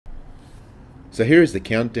So here is the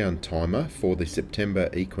countdown timer for the September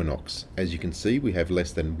equinox. As you can see, we have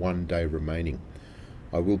less than 1 day remaining.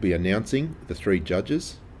 I will be announcing the 3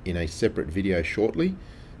 judges in a separate video shortly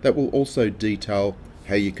that will also detail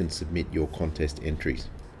how you can submit your contest entries.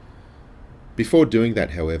 Before doing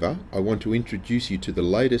that, however, I want to introduce you to the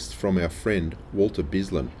latest from our friend Walter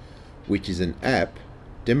Bislin, which is an app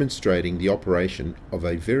demonstrating the operation of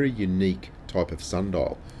a very unique type of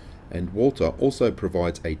sundial. And Walter also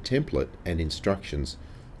provides a template and instructions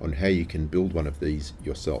on how you can build one of these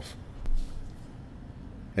yourself.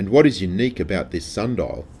 And what is unique about this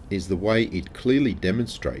sundial is the way it clearly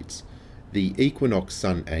demonstrates the Equinox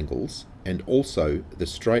Sun angles and also the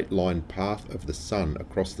straight line path of the sun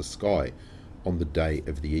across the sky on the day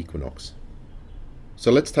of the equinox.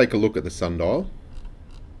 So let's take a look at the sundial.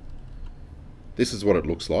 This is what it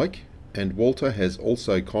looks like, and Walter has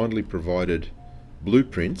also kindly provided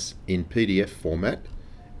blueprints in PDF format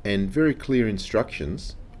and very clear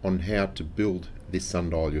instructions on how to build this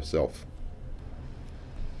sundial yourself.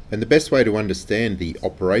 And the best way to understand the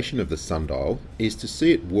operation of the sundial is to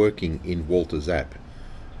see it working in Walter's app.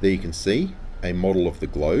 There you can see a model of the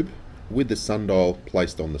globe with the sundial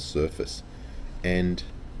placed on the surface, and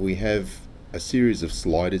we have a series of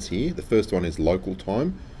sliders here. The first one is local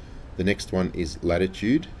time, the next one is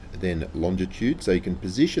latitude, then longitude, so you can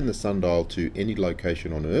position the sundial to any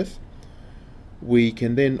location on Earth. We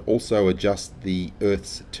can then also adjust the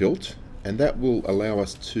Earth's tilt, and that will allow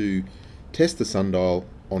us to test the sundial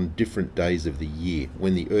on different days of the year.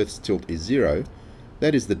 When the Earth's tilt is 0,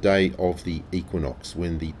 that is the day of the equinox,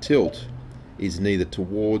 when the tilt is neither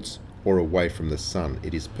towards or away from the sun.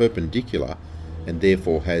 It is perpendicular and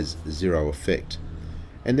therefore has 0 effect.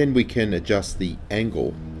 And then we can adjust the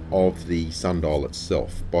angle of the sundial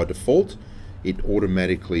itself. By default, it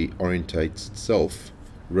automatically orientates itself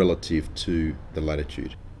relative to the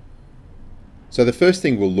latitude. So the first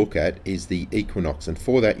thing we'll look at is the equinox, and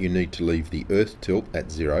for that you need to leave the Earth tilt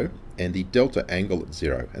at 0 and the delta angle at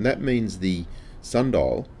 0, and that means the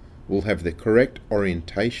sundial will have the correct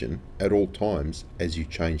orientation at all times as you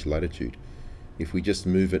change latitude. If we just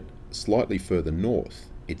move it slightly further north,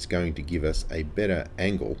 it's going to give us a better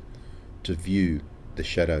angle to view the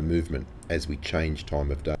shadow movement as we change time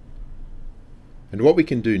of day. And what we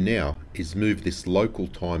can do now is move this local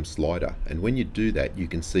time slider, and when you do that you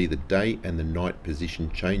can see the day and the night position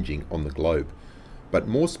changing on the globe, but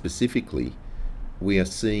more specifically we are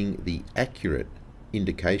seeing the accurate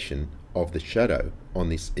indication of the shadow on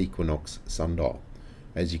this equinox sundial.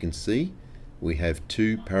 As you can see, we have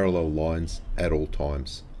 2 parallel lines at all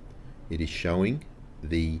times. It is showing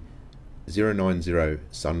the 090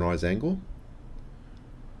 sunrise angle,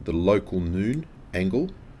 the local noon angle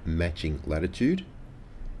matching latitude,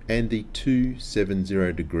 and the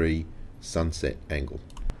 270 degree sunset angle.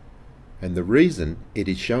 And the reason it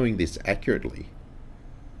is showing this accurately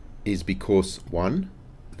is because 1,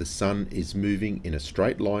 the sun is moving in a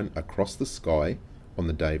straight line across the sky on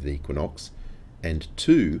the day of the equinox, and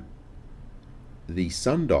 2, the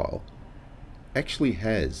sundial actually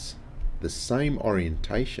has the same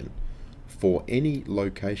orientation for any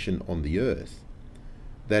location on the Earth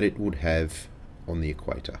that it would have on the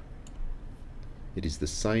equator. It is the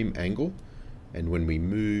same angle, and when we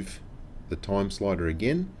move the time slider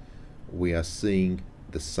again, we are seeing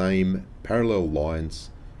the same parallel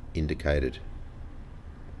lines indicated.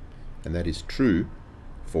 And that is true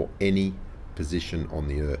for any position on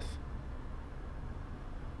the Earth.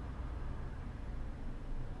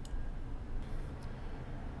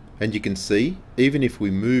 And you can see, even if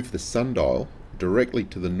we move the sundial directly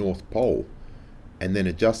to the North Pole and then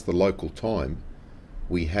adjust the local time,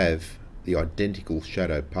 we have the identical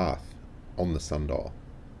shadow path on the sundial.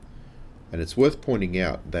 And it's worth pointing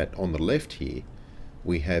out that on the left here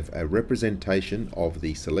we have a representation of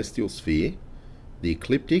the celestial sphere, the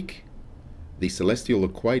ecliptic, the celestial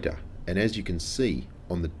equator, and as you can see,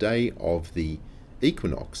 on the day of the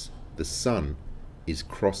equinox the sun is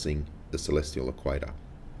crossing the celestial equator.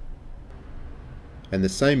 And the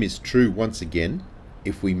same is true once again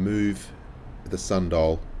if we move the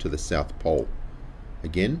sundial to the South Pole.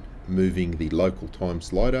 Again, moving the local time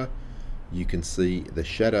slider, you can see the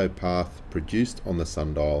shadow path produced on the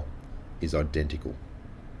sundial is identical.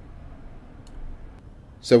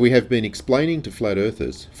 So we have been explaining to flat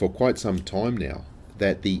earthers for quite some time now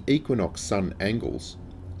that the equinox sun angles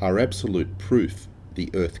are absolute proof the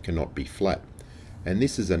Earth cannot be flat. And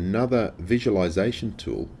this is another visualization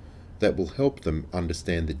tool that will help them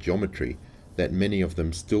understand the geometry that many of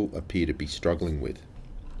them still appear to be struggling with.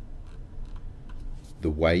 The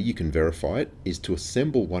way you can verify it is to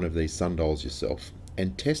assemble one of these sundials yourself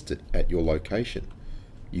and test it at your location.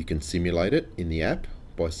 You can simulate it in the app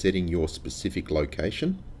by setting your specific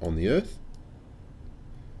location on the Earth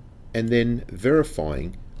and then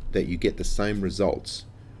verifying that you get the same results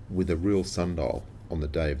with a real sundial on the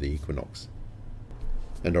day of the equinox.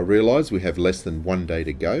 And I realise we have less than 1 day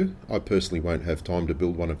to go. I personally won't have time to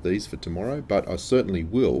build one of these for tomorrow, but I certainly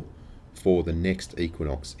will for the next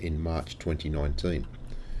equinox in March 2019.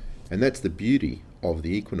 And that's the beauty of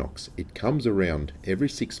the equinox. It comes around every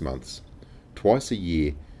 6 months. Twice a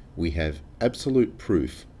year we have absolute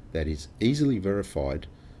proof that is easily verified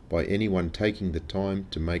by anyone taking the time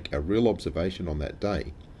to make a real observation on that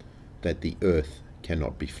day that the Earth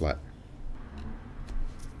cannot be flat.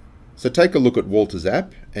 So take a look at Walter's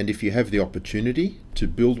app, and if you have the opportunity to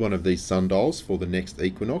build one of these sundials for the next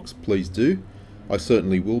equinox, please do. I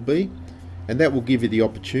certainly will be, and that will give you the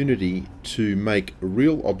opportunity to make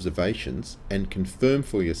real observations and confirm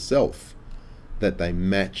for yourself that they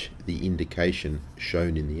match the indication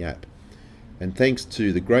shown in the app. And thanks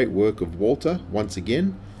to the great work of Walter, once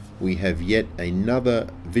again, we have yet another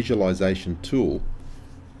visualization tool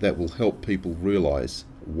that will help people realize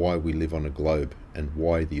why we live on a globe and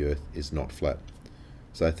why the Earth is not flat.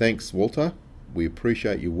 So thanks, Walter. We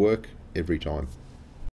appreciate your work every time.